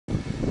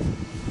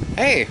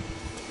Hey,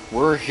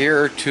 we're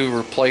here to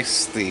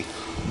replace the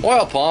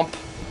oil pump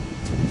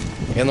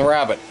in the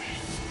Rabbit.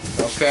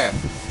 Okay.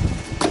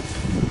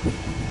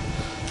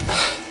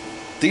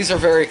 These are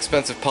very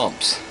expensive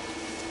pumps.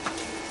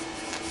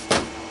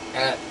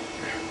 At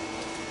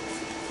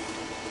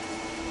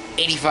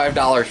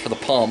 $85 for the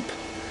pump.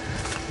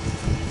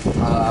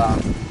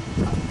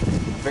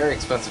 Very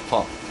expensive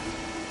pump.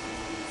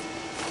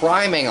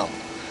 Priming them.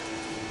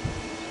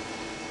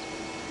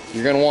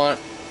 You're going to want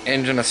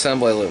engine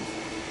assembly lube.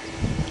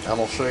 And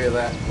I'll show you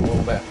that in a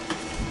little bit.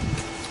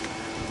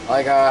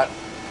 I got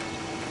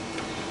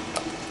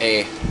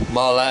a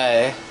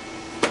Malay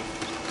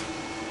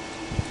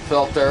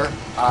filter.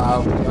 We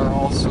are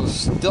also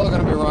still going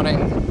to be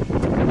running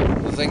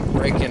the zinc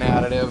break-in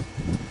additive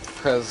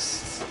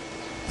because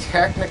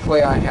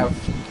technically I have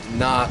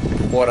not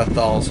put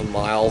 1,000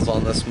 miles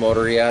on this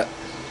motor yet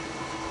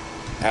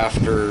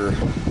after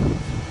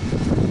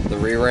the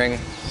re-ring.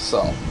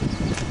 So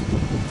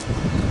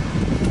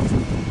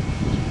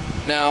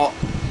now,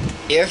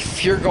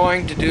 if you're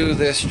going to do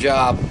this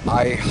job,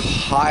 I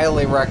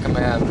highly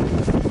recommend,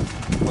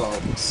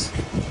 folks,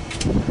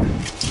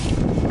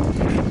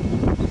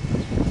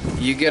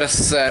 you get a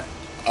set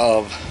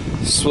of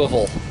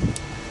swivel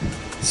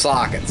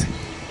sockets.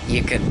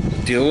 You can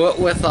do it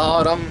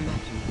without them,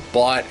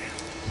 but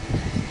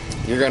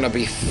you're going to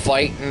be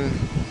fighting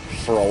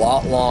for a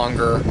lot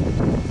longer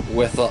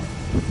with a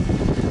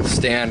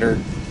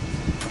standard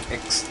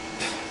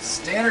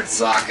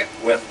socket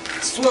with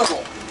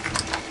swivel.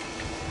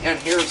 And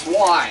here's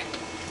why.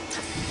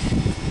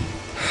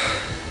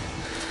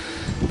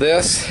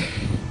 This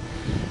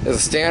is a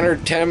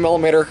standard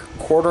 10mm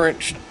 1/4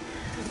 inch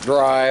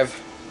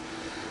drive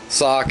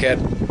socket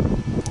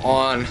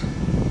on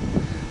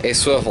a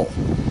swivel.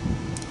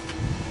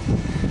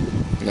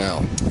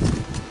 Now,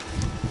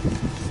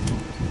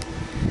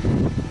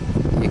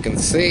 you can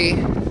see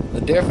the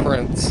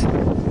difference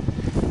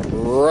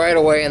right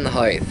away in the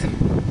height.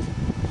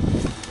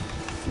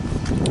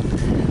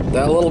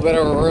 That little bit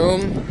of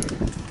room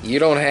you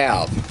don't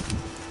have.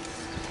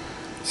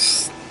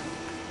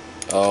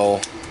 Oh,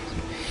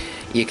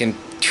 you can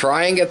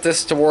try and get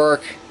this to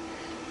work.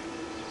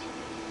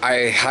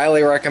 I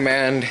highly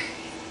recommend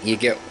you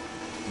get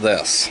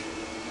this.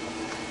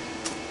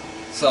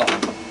 So,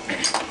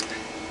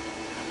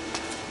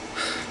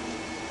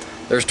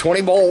 there's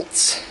 20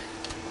 bolts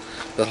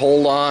that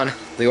hold on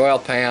the oil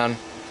pan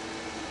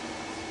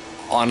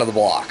onto the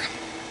block.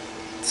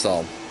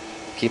 So,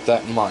 keep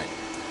that in mind.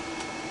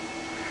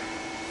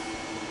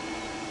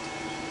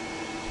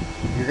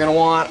 You're going to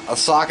want a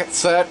socket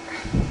set,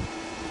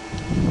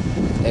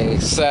 a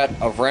set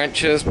of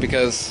wrenches,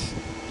 because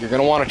you're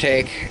going to want to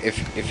take,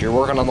 if you're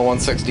working on the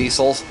 1.6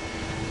 diesels,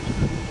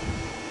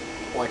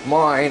 like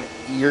mine,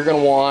 you're going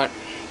to want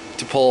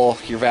to pull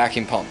your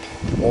vacuum pump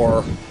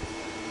or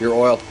your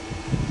oil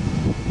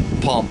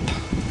pump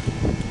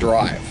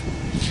drive.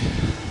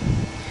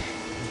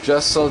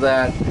 Just so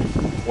that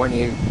when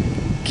you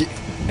get,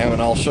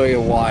 and I'll show you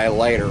why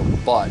later,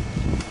 but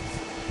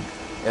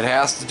it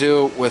has to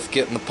do with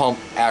getting the pump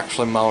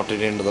actually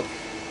mounted into the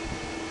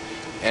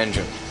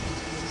engine.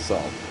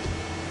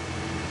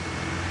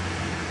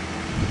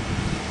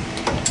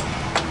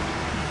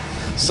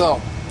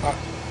 So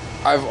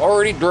I've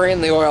already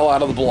drained the oil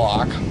out of the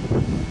block.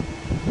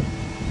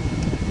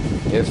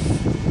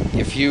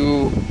 If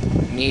you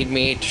need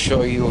me to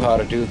show you how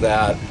to do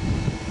that,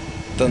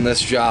 then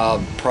this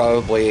job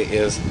probably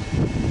is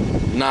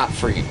not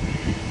for you.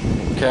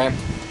 Okay?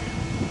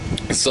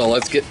 So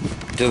let's get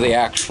to the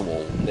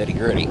actual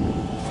nitty-gritty,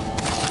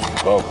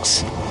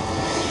 folks.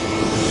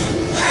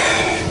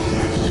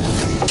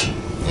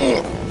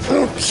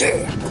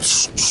 Okay.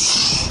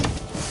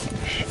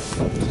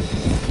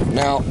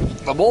 Now,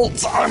 the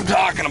bolts I'm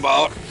talking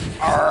about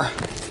are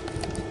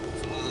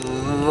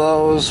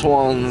those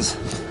ones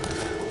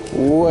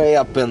way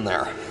up in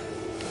there.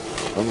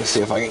 Let me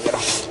see if I can get a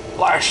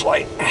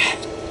flashlight.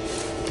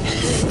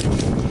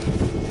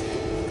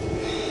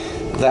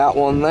 That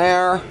one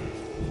there.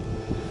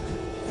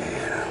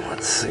 And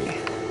let's see.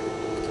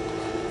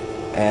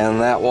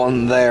 And that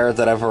one there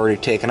that I've already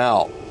taken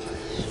out.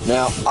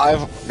 Now,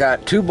 I've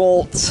got 2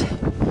 bolts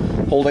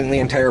holding the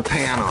entire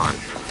pan on.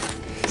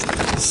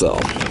 So,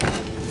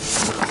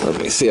 let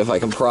me see if I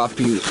can prop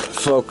you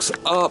folks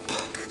up.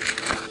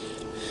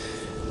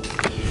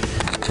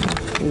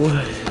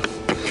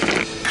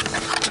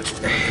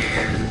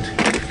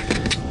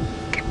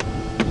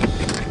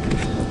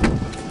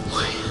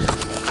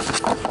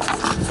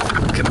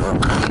 Come on,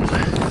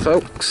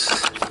 folks.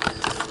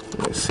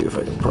 Let me see if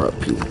I can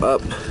prop you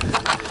up.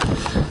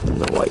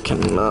 No, I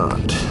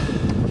cannot.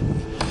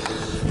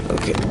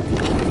 Okay,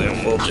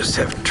 then we'll just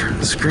have to turn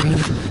the screen.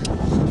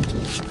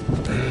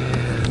 And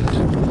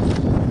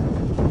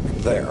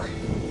there.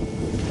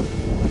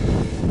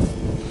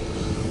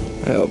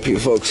 I hope you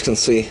folks can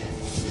see.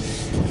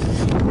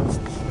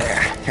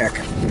 Heck,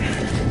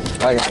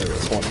 I can do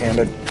this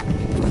one-handed.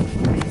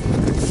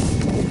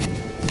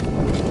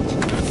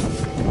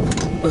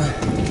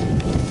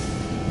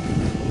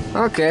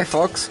 Okay,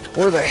 folks,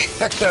 where the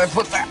heck did I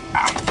put that?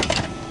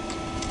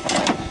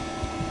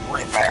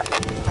 Right there.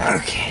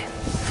 Okay.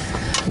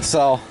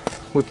 So,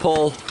 we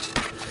pull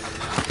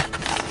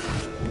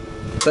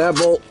that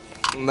bolt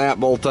and that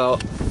bolt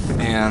out,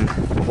 and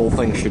the whole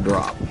thing should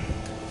drop.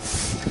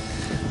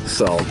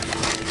 So,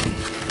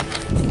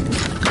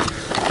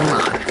 come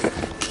on.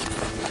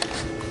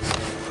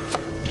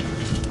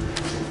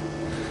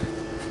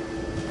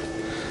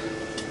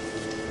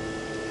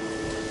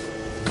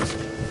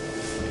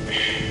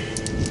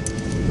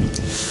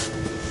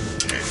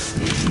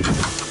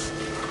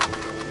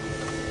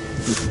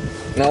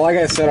 Now, like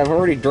I said, I've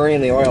already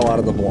drained the oil out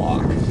of the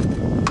block.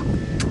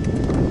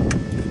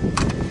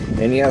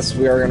 And yes,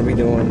 we are going to be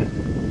doing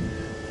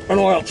an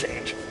oil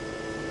change.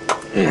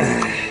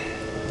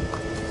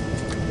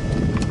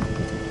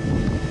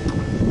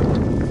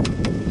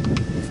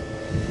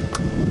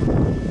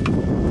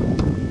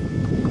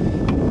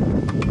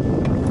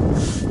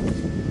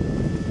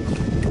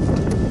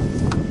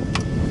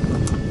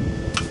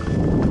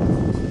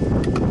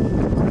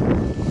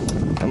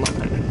 Come on.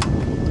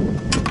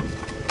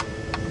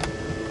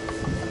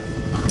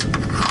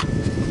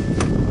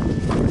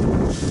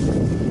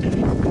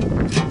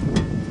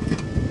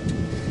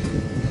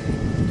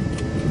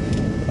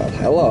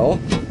 Hello.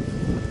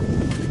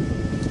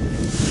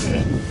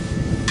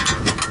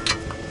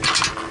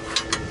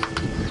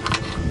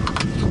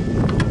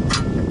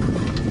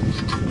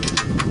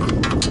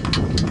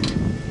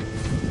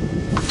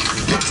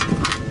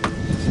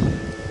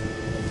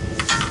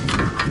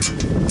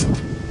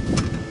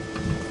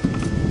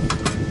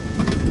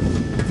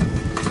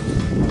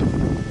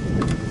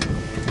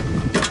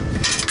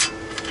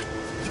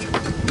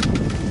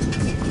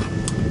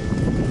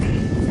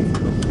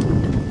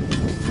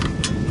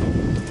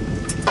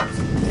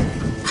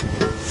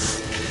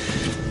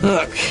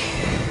 Look.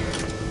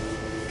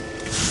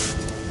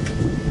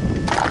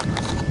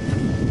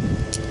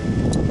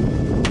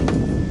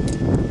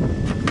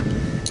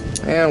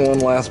 And one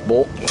last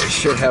bolt. We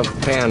should have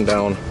the pan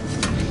down.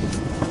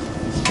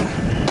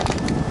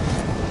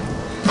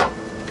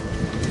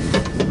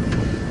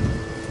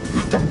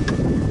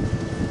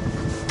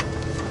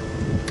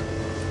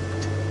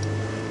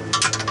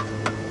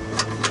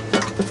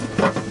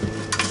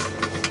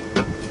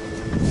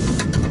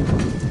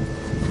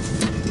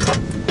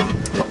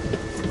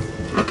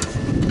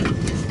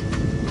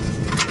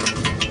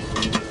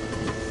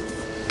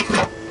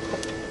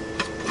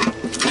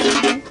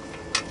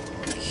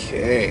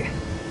 Okay.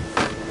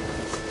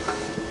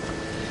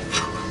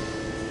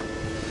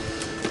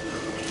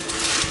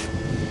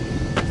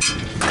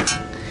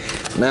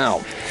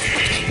 Now,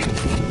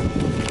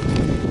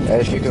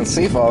 as you can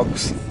see,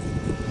 folks,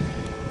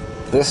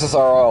 this is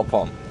our oil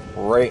pump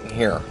right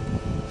here.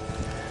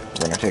 We're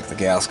going to take the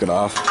gasket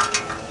off.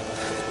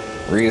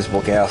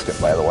 Reusable gasket,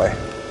 by the way.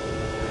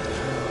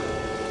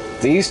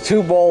 These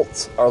two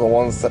bolts are the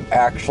ones that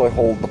actually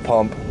hold the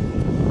pump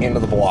into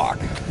the block.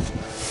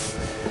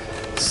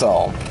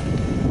 So,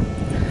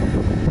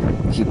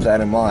 keep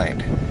that in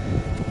mind.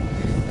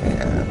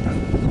 And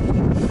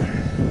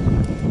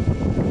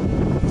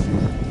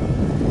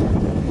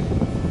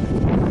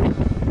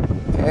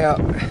yeah.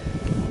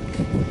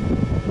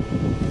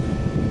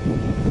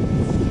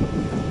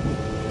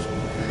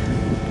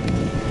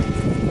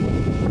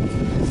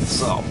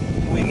 So,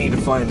 we need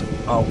to find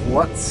out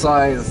what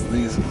size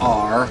these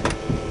are.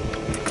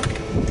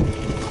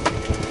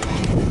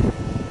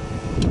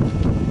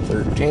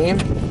 13?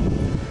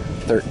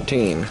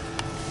 13.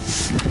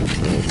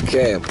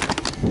 Okay.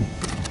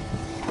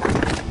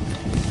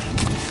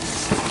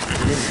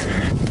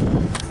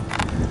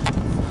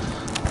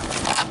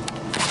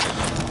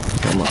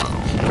 Come on.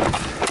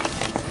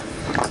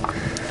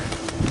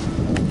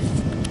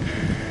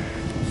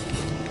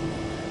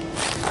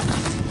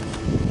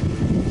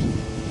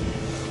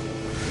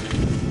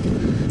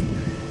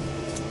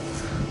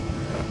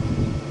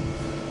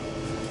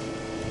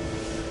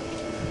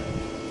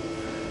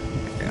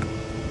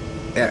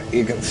 Yeah,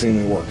 you can see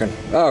me working.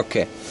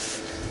 Okay.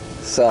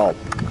 So,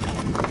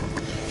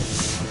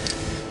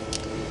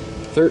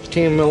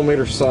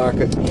 13mm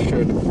socket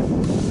should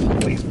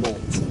hold these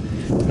bolts.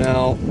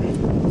 Now,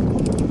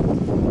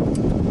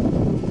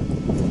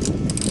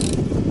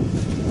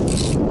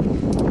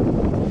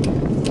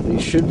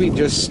 these should be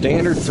just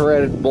standard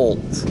threaded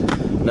bolts.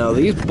 Now,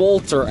 these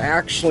bolts are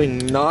actually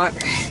not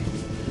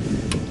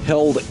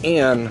held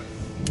in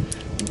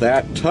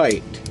that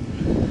tight.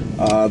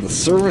 The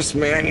service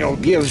manual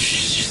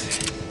gives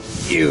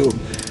you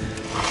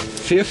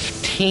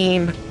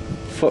 15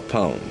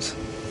 foot-pounds.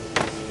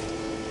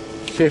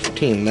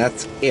 15,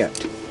 that's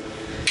it.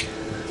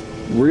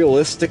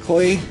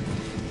 Realistically,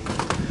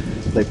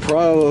 they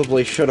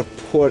probably should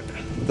have put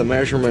the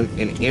measurement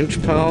in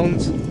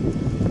inch-pounds.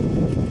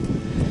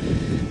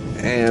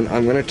 And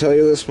I'm going to tell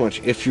you this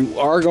much. If you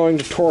are going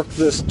to torque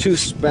this to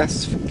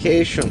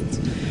specifications,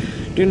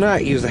 do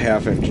not use a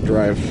half-inch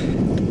drive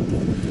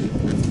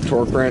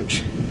torque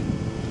wrench,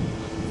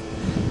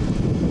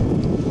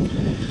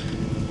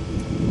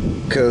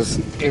 because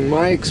in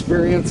my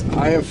experience,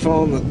 I have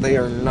found that they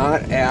are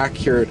not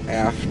accurate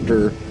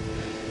after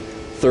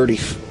 30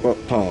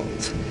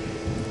 foot-pounds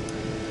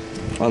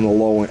on the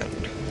low end.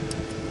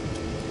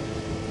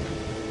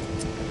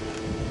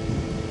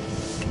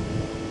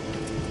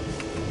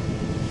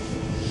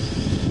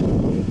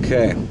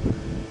 Okay.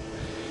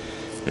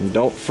 And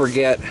don't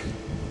forget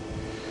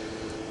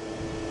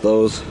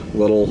those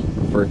little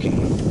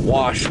freaking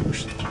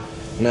washers.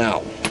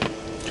 Now,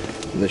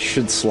 this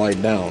should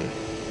slide down.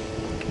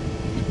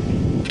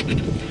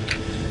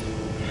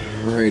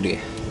 Alrighty.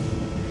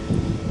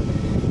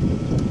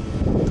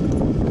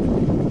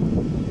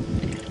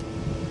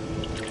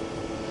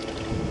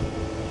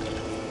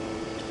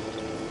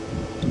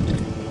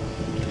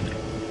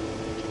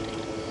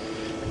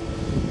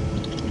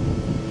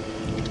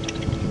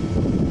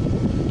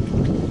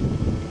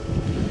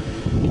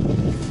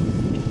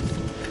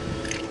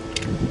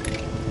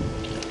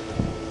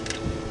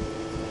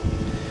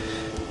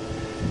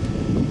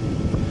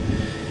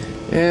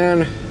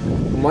 And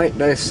might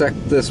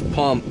dissect this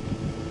pump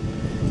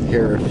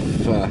here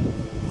if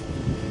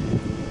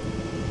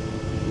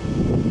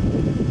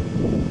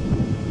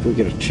we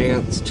get a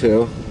chance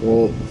to.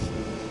 We'll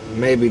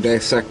maybe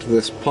dissect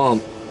this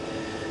pump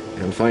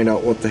and find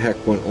out what the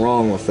heck went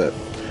wrong with it.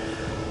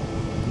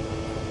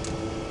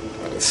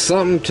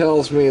 Something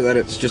tells me that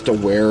it's just a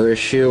wear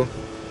issue,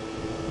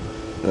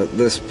 that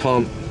this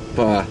pump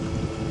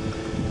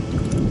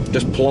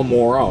just plumb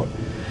wore out.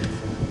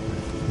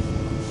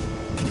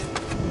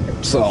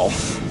 So,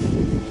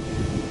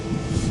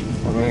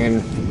 I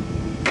mean,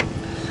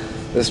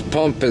 this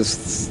pump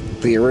is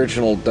the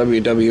original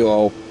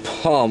WWO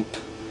pump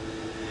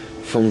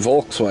from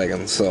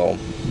Volkswagen, so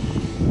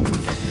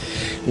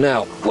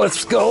now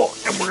let's go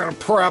and we're gonna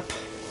prep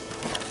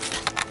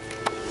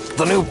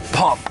the new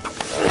pump.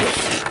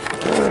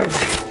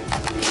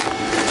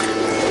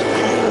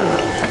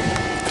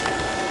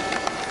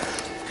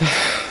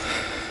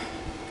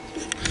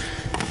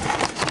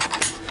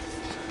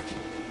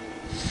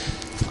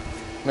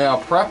 Now,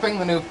 prepping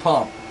the new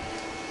pump.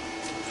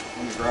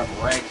 Let me grab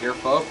a rag here,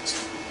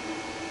 folks.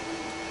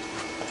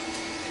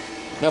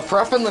 Now,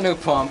 prepping the new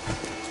pump,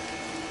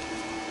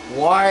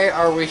 why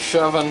are we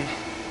shoving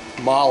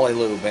Molly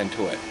Lube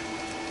into it?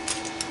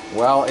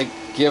 Well, it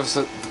gives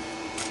it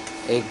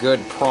a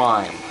good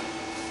prime.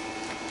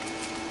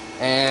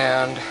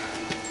 And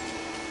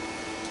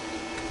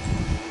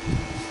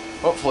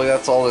hopefully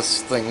that's all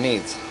this thing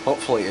needs.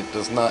 Hopefully it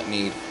does not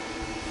need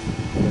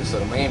a new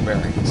set of main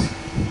bearings.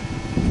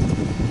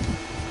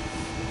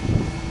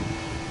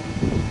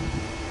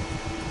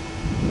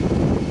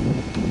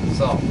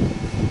 So,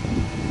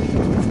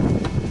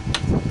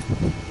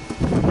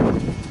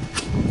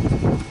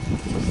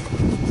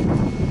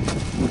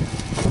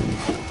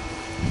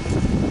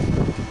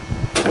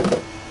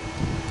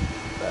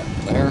 that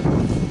there.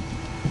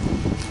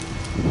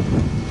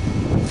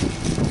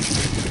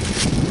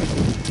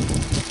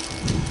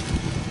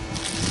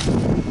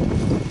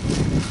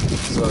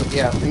 So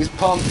yeah, these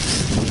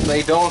pumps,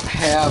 they don't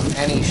have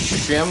any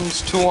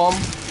shims to them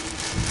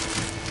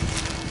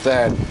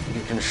that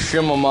you can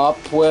shim them up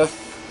with.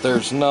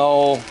 There's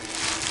no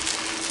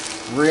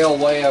real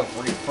way of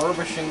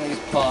refurbishing these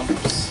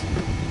pumps.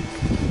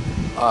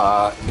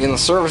 In the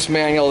service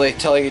manual, they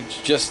tell you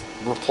to just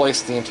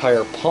replace the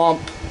entire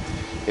pump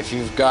if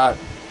you've got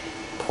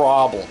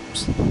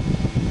problems.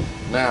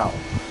 Now,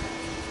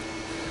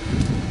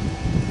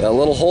 that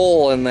little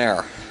hole in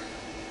there,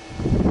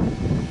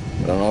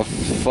 I don't know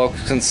if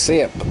folks can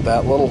see it, but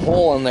that little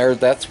hole in there,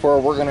 that's where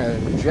we're going to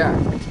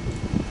inject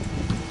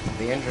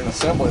the engine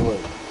assembly lube.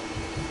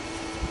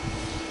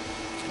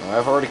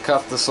 I've already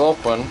cut this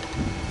open.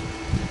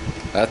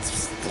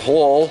 That's the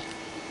hole.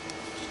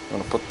 I'm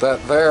going to put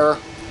that there.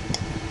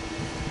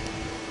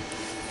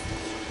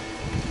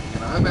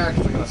 And I'm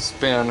actually going to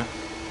spin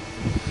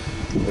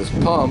this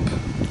pump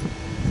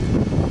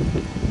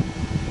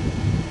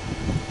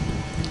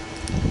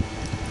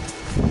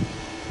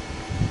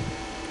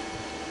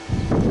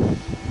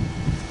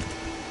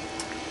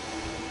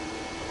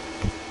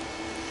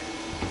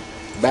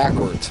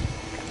backwards.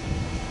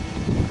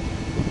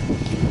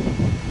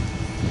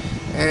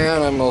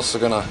 And I'm also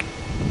gonna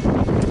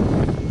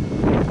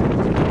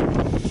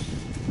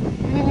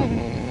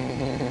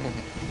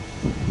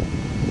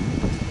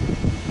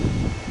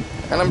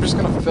and I'm just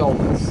gonna fill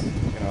this.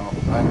 You know,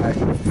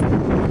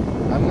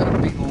 I'm gonna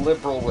be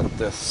liberal with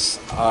this.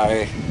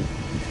 I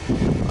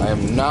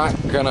am not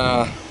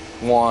gonna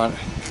want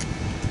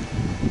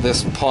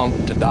this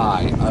pump to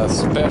die,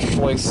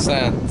 especially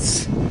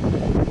since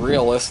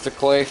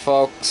realistically,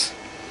 folks,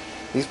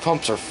 these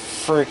pumps are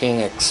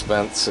freaking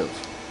expensive.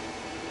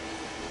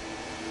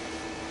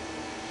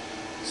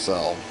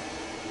 So,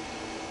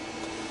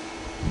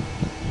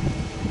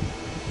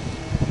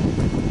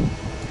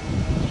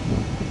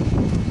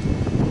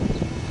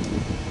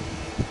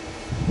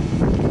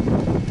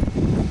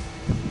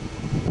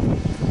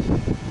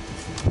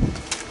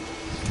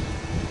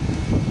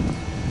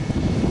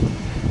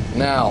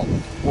 now,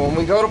 when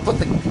we go to put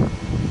the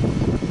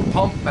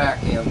pump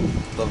back in,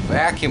 the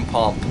vacuum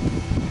pump,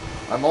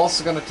 I'm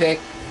also going to take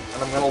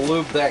and I'm going to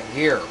lube that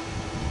gear.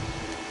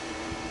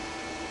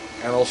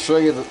 And I'll show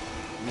you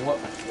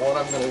what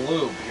I'm going to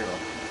lube here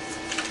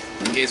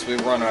in case we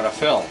run out of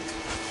film.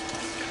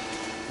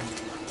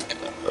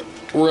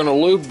 We're going to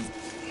lube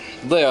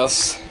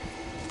this.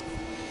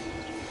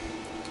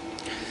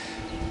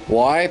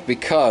 Why?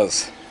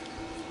 Because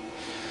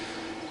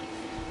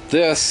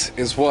this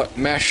is what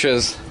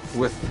meshes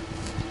with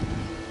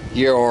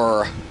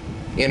your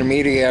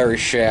intermediary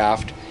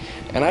shaft,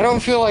 and I don't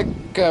feel like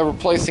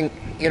replacing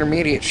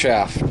intermediate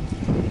shaft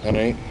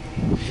in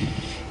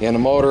a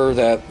motor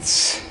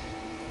that's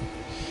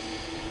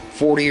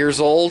 40 years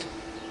old.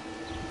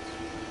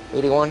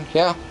 81?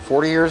 Yeah,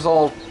 40 years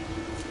old.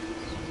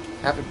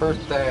 Happy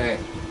birthday.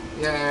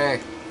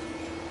 Yay.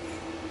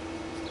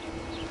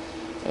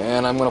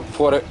 And I'm going to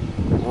put it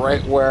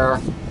right where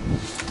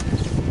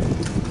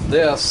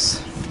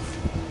this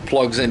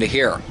plugs into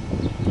here.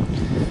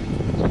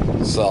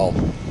 So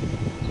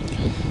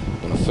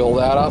I'm going to fill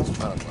that up,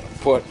 and I'm going to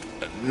put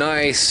a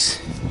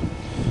nice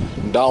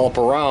dollop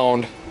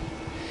around.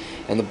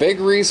 And the big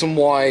reason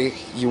why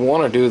you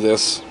want to do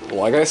this,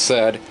 like I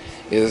said,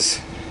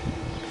 is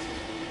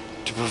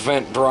to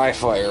prevent dry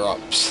fire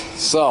ups.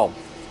 So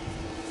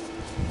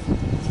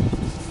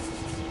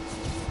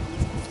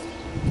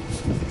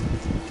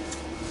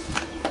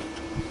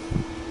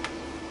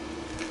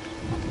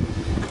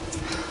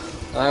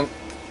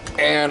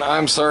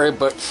I'm sorry,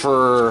 but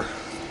for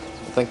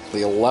I think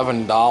the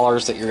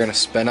 $11 that you're going to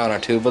spend on a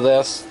tube of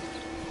this,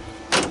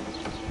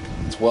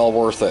 it's well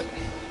worth it.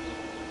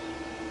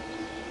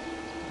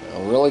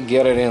 Now really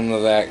get it into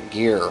that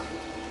gear.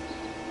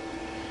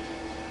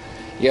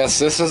 Yes,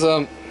 this is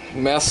a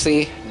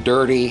messy,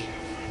 dirty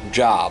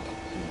job.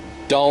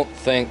 Don't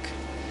think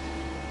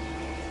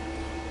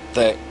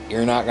that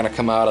you're not going to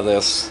come out of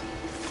this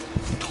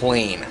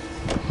clean.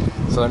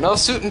 So no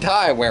suit and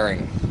tie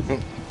wearing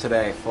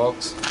today,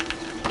 folks.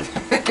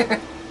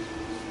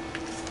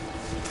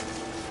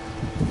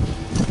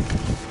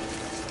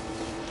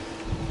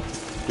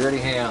 Dirty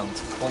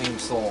hands, clean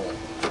soul.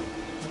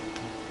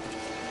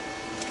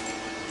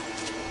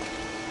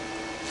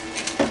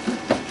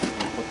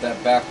 Put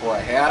that back where I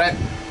had it.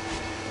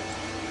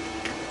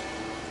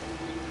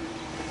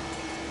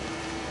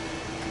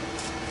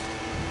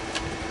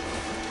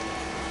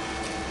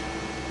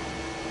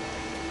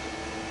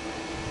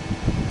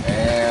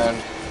 And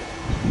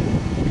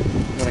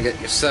I'm going to get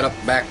you set up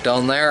back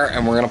down there,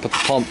 and we're going to put the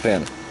pump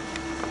in.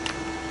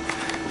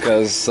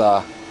 Because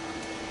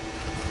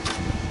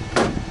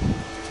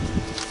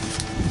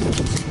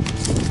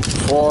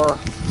before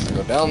I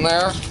go down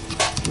there,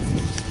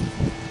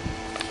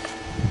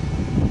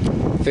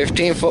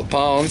 15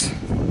 foot-pounds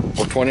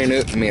or 20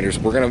 newton meters.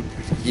 We're going to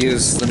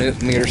use the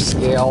newton meter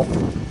scale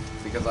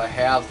because I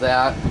have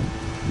that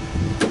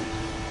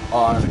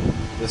on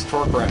this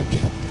torque wrench.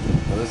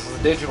 Now, this is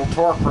a digital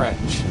torque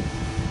wrench.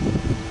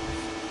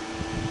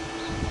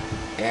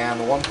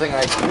 And one thing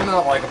I do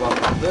not like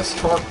about this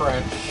torque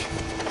wrench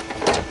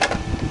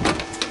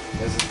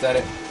is that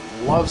it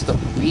loves to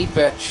beep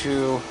at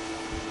you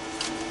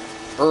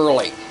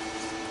early.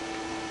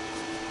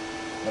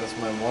 That is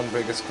my one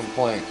biggest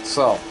complaint.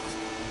 So,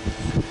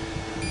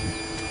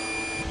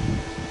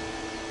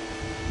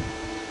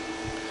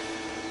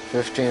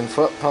 $15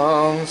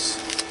 foot-pounds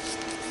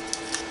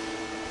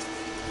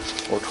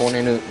or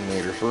 20 newton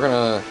meters. We're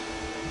gonna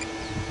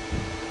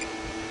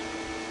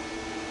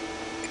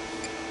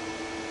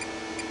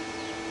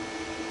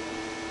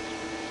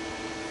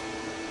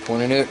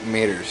Newton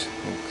meters.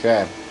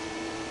 Okay.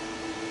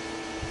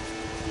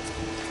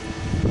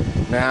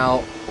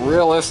 Now,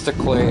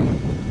 realistically,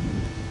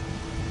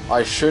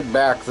 I should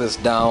back this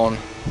down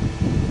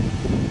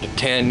to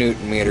 10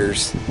 newton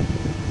meters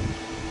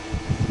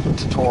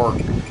to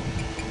torque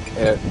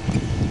at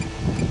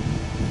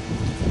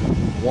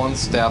one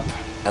step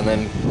and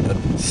then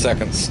a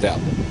second step.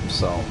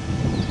 So,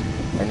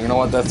 and you know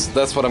what?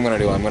 That's what I'm going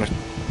to do. I'm going to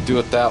do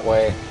it that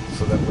way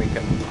so that we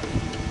can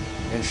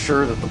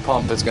ensure that the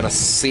pump is going to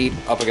seat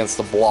up against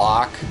the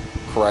block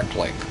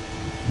correctly.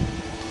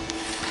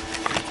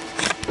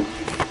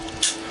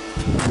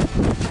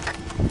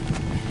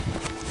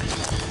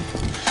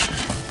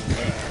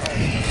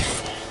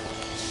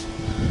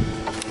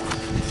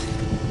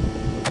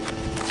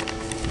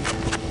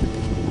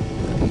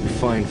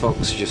 Fine,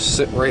 folks, just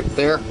sit right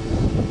there.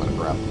 I'm going to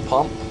grab the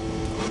pump.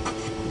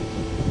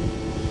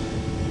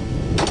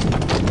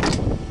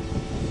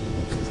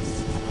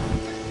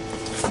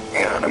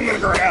 And I'm going to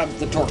grab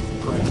the torque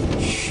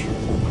wrench.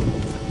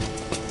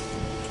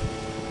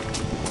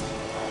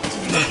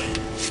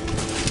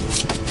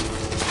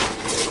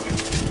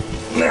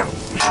 Now,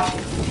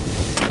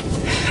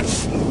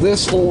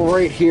 this hole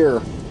right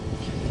here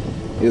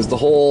is the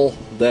hole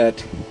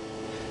that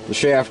the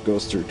shaft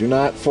goes through. Do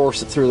not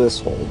force it through this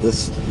hole.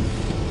 This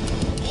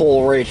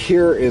hole right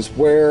here is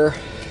where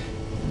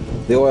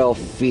the oil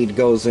feed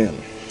goes in.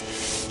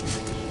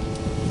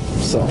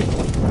 So,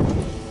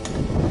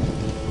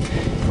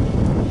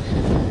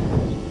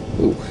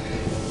 ooh,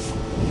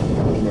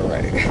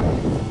 alright.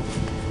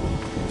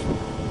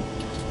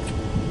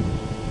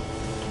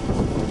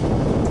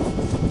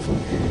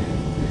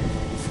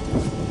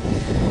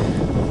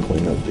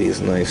 these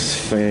nice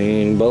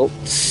fine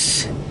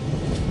bolts.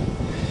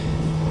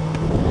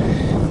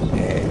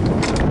 And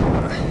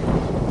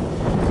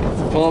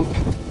pump.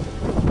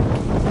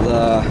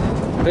 The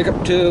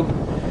pickup tube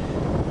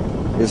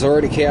is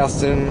already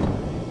cast in.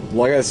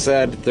 Like I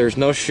said, there's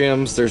no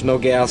shims, there's no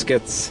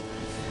gaskets.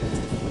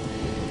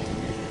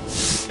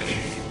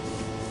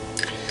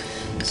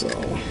 So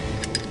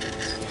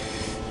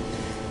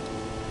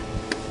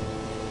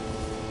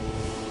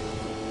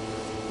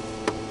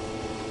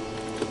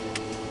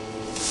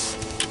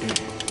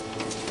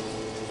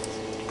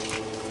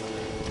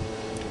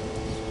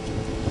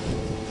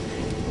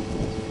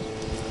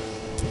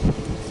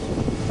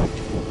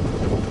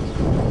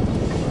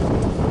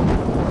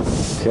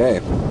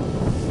okay.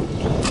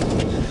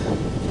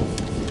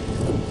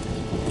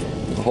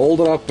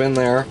 Hold it up in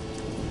there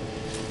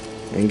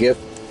and get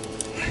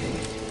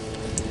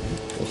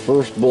the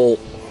first bolt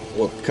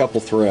with a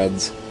couple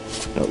threads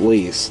at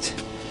least.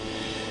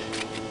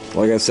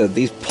 Like I said,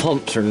 these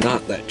pumps are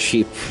not that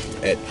cheap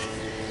at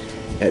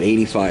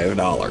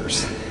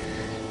 $85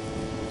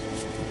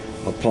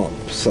 a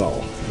pump,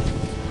 so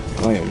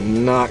I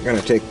am not going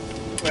to take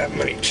that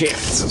many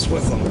chances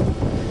with them.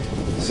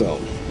 So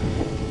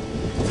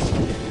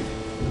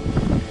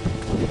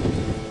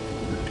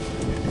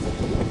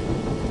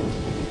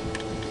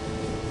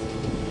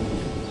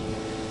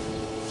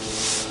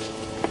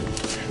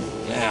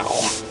now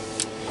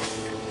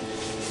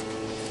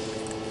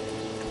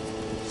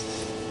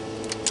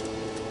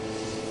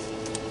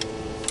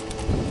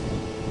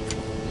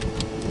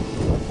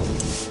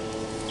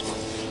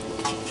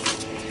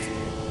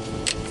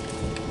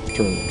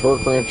turn the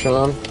torque wrench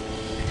on.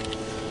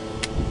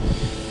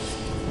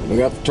 We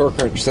got the torque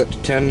wrench set to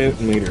 10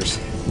 Newton meters.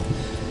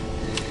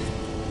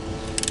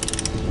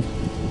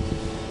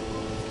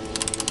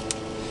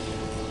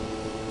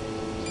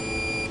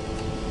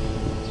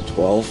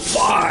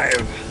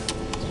 $12.5.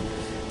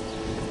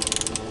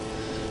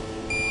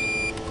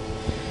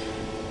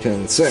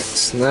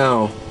 10.6.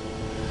 Now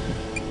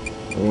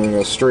I'm going to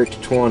go straight to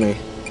 20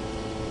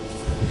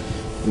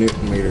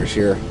 Newton meters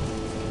here.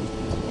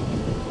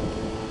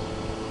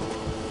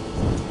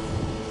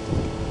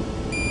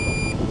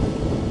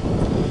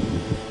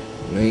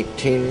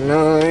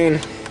 $19.9.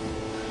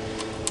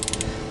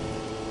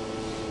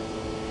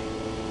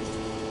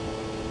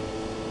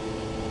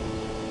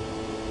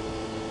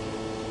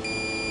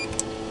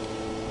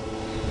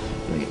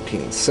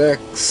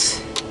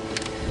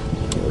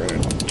 $19.6. We're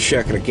going to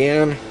check it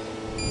again.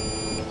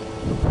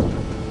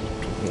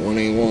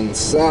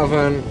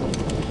 $21.7.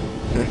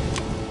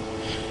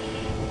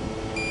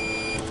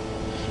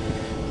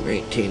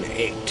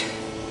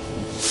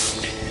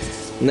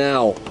 $18.8.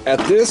 Now, at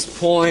this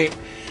point,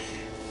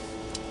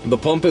 the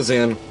pump is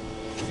in.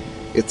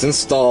 It's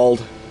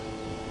installed.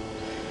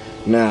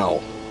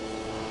 Now,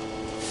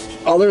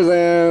 other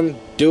than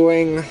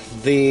doing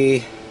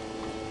the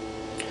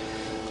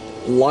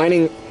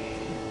lining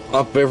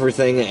up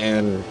everything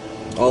and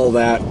all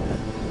that,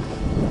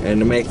 and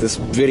to make this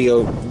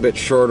video a bit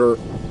shorter,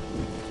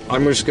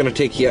 I'm just going to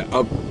take you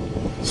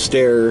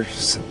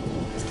upstairs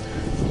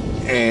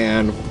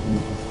and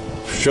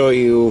show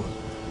you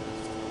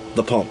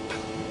the pump,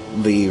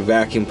 the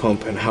vacuum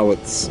pump, and how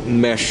it's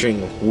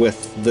meshing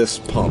with this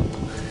pump.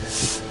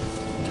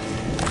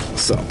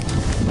 So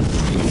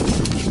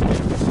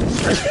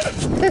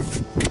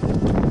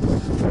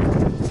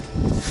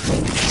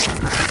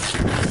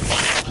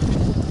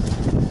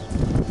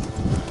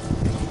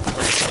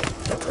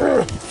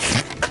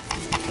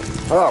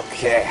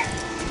okay,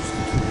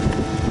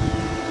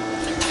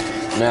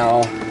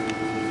 now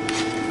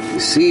you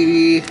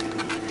see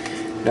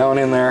down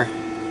in there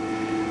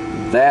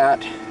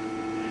that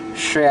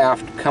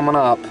shaft coming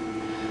up,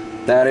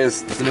 that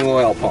is the new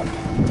oil pump.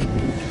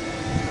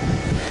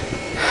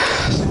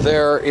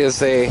 There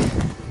is a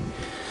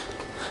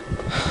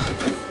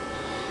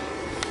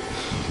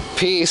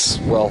piece,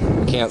 well,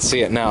 you can't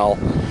see it now,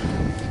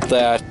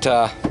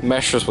 that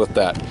meshes with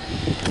that.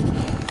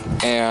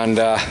 And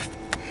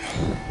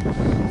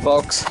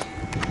folks,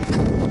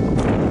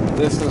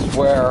 this is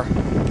where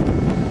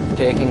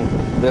taking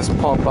this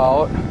pump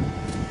out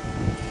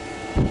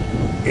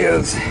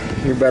is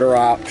your better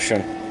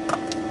option,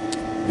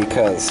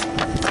 because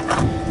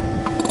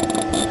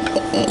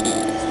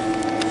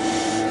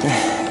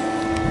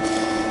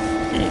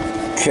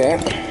okay,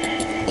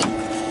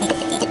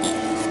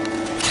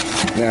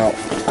 now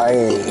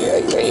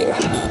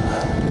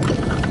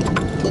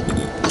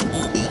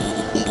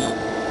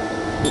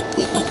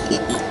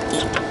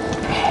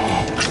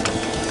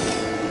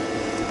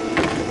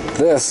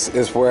this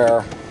is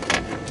where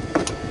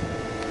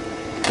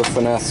the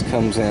finesse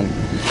comes in.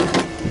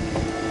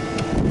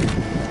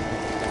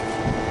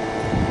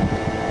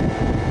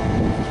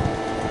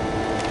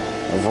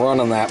 Of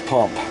running that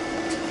pump.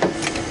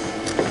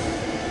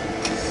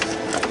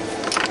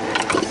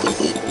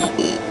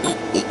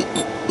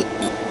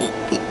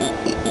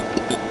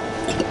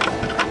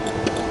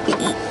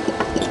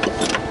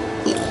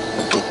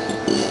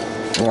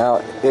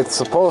 Now, it's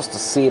supposed to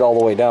seat all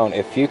the way down.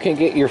 If you can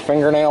get your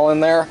fingernail in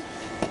there,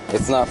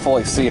 it's not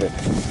fully seated.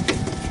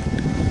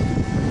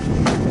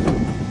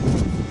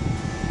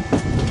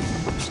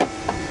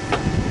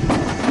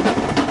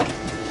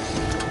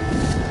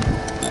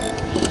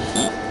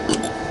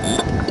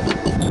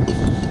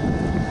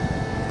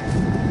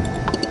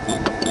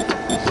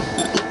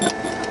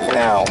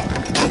 Now,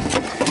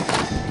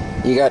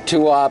 you got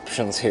two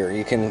options here.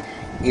 You can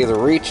either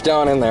reach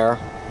down in there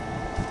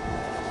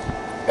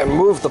and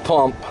move the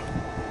pump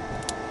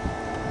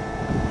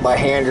by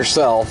hand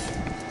yourself,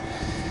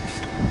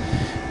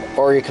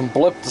 or you can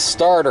blip the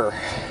starter.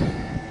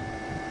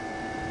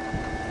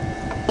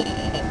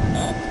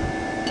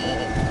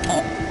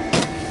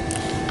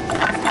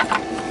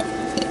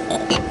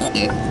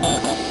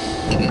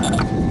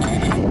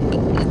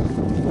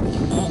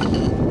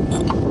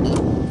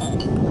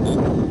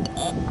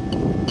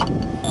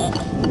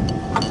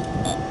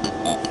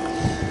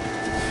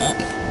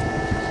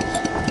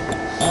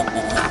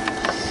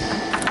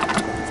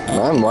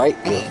 I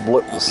might just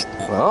blip this.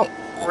 Oh,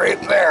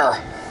 right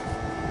there.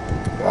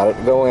 Got it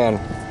to go in.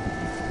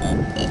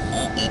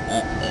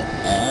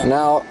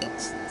 Now,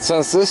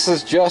 since this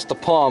is just a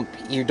pump,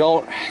 you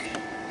don't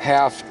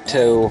have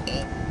to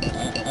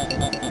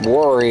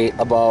worry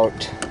about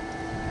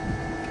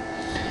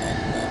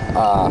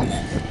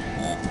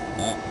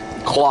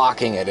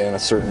clocking it in a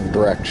certain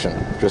direction.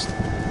 Just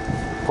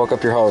hook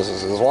up your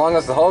hoses. As long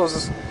as the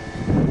hoses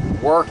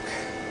work,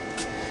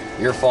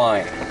 you're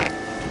fine.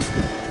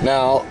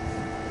 Now,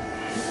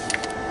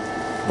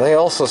 they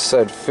also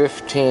said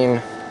 15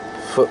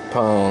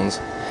 foot-pounds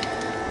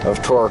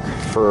of torque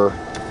for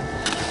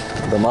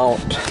the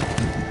mounting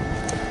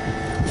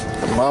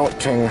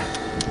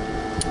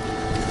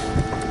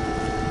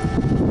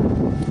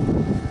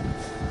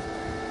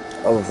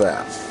of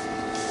that.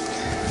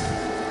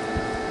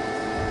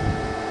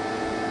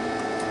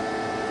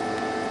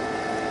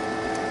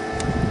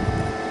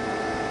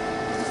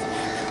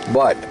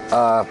 But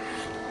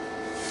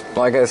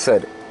like I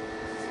said,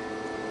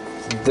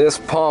 this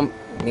pump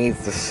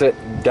needs to sit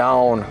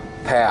down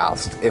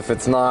past. If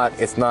it's not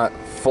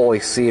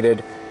fully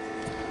seated.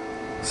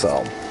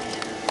 So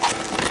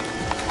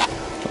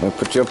let me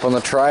put you up on the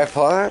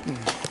tripod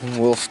and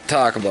we'll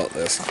talk about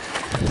this.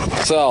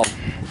 So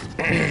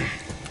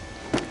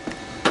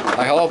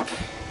I hope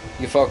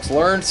you folks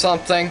learned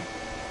something.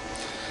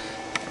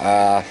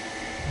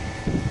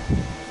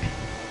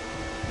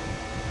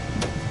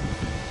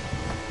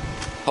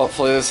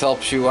 Hopefully this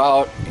helps you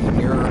out in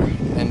your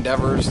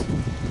endeavors.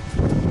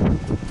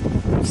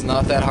 It's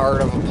not that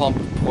hard of a pump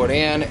to put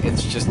in,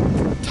 it's just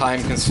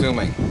time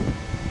consuming.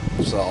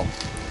 So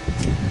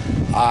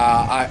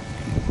I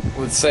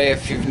would say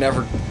if you've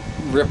never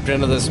ripped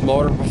into this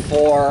motor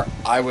before,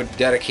 I would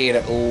dedicate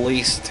at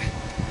least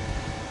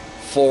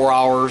 4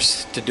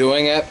 hours to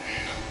doing it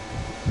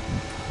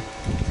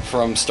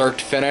from start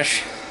to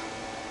finish.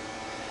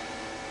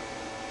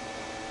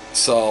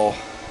 So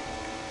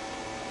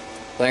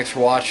thanks for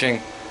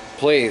watching.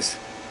 Please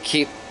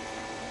keep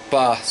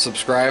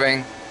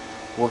subscribing.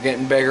 We're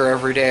getting bigger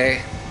every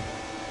day.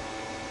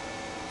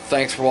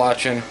 Thanks for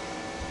watching.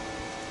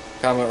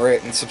 Comment,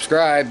 rate, and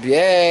subscribe.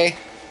 Yay!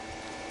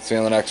 See you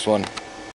on the next one.